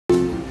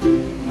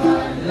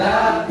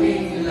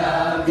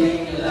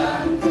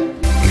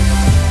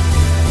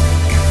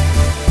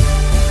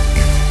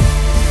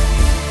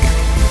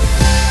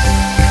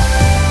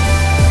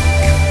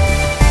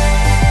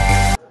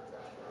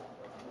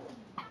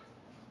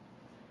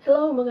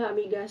Hello mga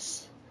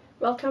amigas!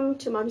 Welcome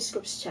to Mommy's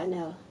Scrups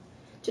channel.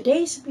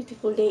 Today is a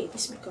beautiful day. It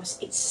is because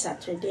it's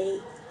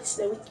Saturday.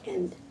 It's the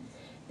weekend.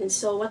 And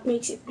so what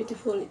makes it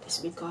beautiful? It is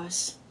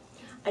because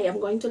I am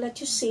going to let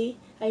you see.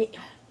 I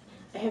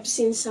have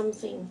seen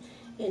something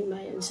in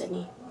my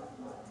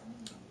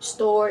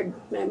stored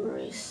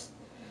memories.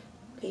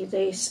 Okay,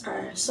 these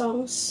are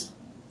songs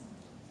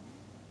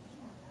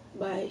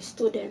by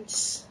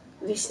students.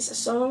 This is a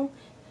song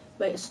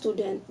by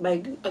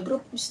a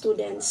group of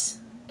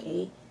students.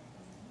 Okay,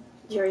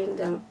 during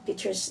the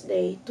Teacher's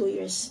Day 2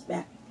 years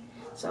back.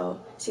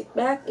 So sit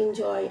back,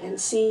 enjoy, and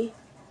see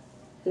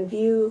and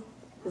view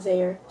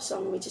their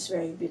song, which is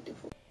very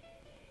beautiful.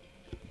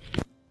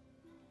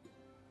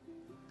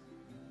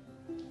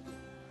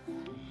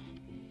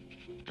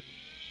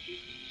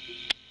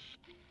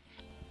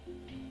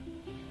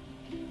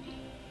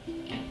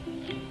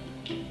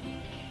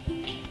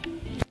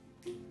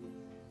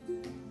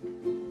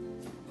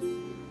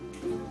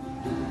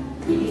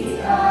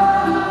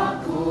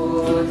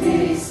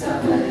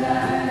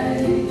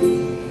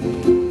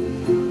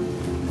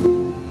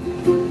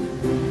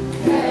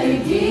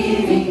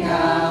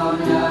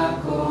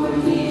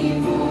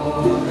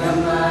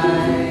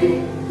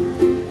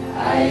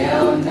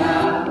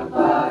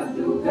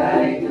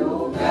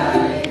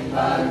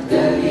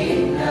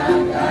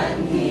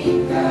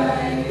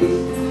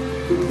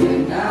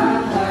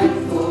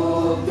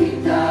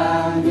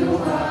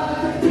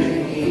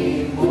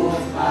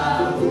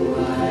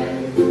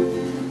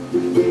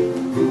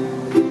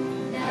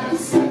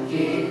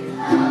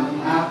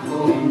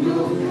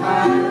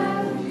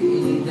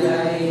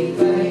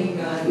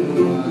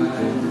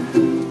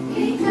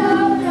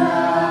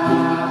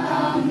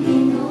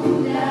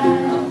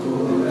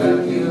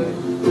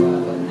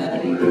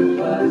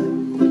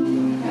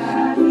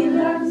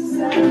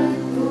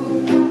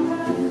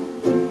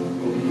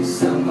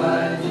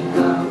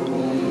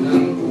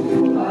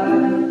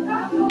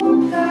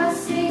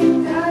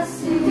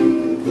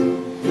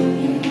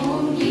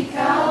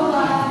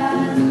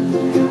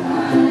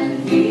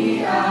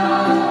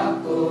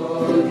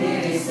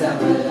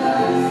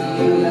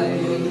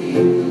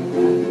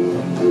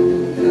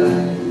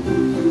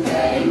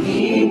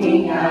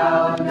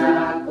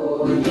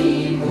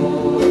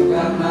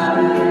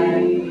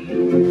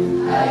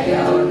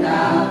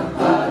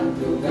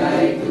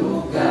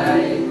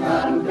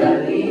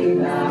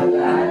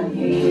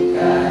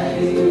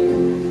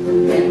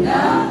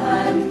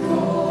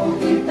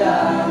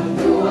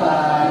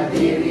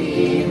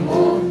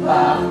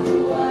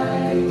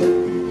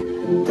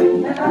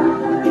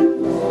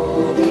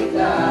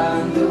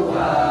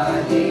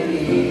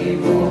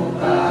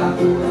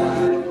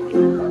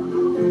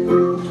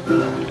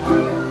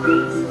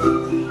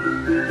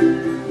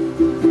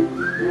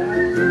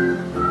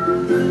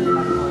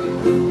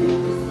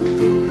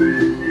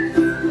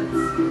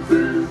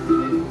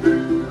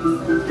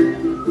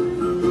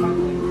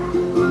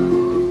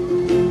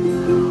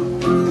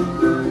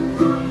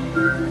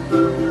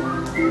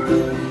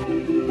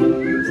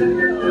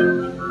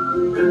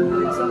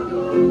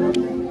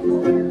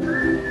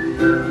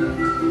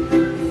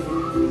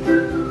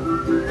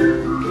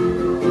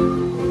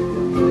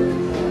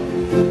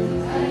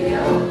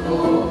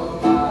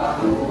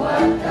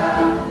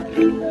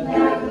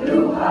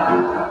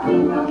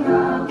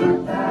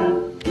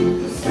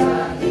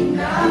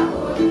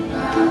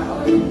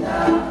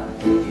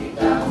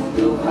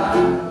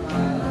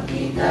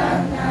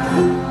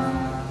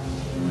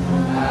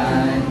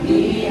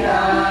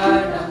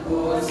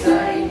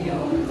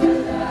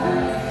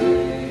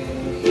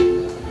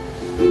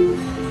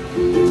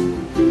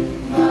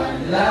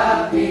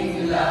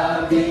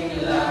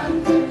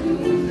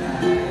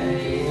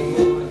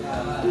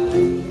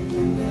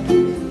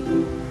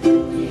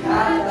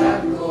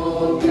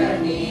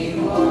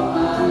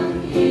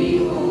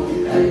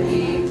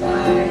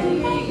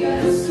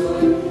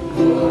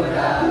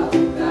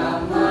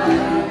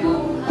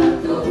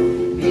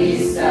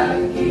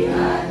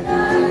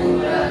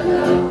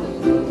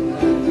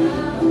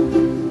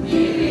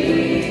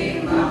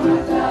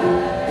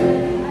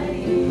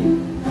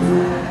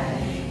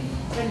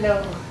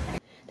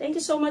 Thank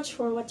you so much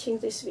for watching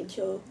this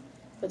video.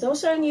 For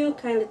those who are new,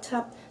 kindly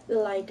tap the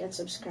like and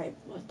subscribe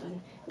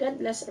button. God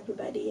bless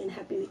everybody and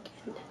happy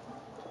weekend.